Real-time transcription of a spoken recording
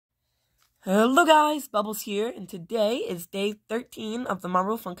Hello guys, Bubbles here, and today is day 13 of the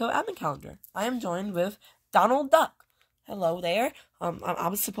Marvel Funko Advent Calendar. I am joined with Donald Duck. Hello there.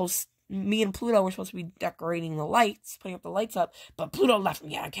 Me and Pluto were supposed to be decorating the lights, putting up the lights up, but Pluto left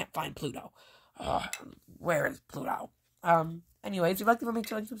me. I can't find Pluto. Where is Pluto? Anyways, if you'd like to make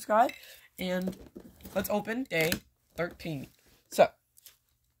sure to subscribe, and let's open day 13. So,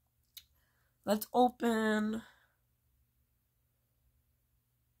 let's open...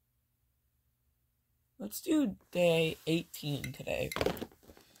 Let's do day 18 today.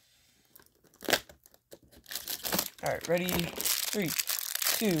 Alright, ready? 3,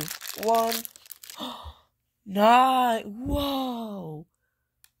 2, 1. Nice! Whoa!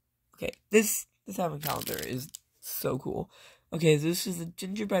 Okay, this advent calendar is so cool. Okay, this is a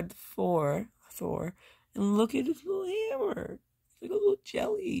gingerbread Thor, and look at his little hammer. It's like a little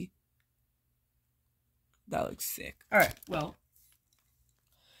jelly. That looks sick. Alright, well.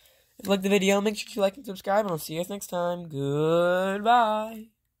 If you like the video, make sure to like and subscribe, and I'll see you guys next time. Goodbye.